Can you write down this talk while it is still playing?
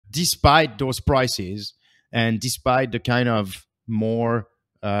despite those prices and despite the kind of more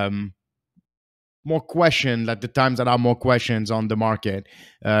question, like the times that are more questions on the market,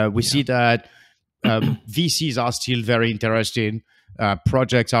 we see that VCs are still very interested.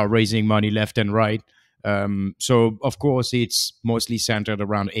 Projects are raising money left and right. So of course it's mostly centered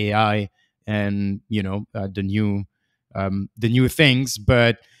around AI and the new things,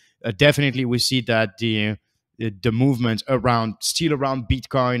 but definitely we see that the movement around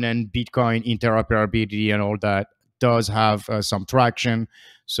Bitcoin and Bitcoin interoperability and all that does have some traction.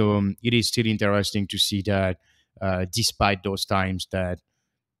 So it is still interesting to see that despite those times, that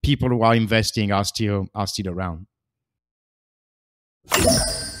people who are investing are still around.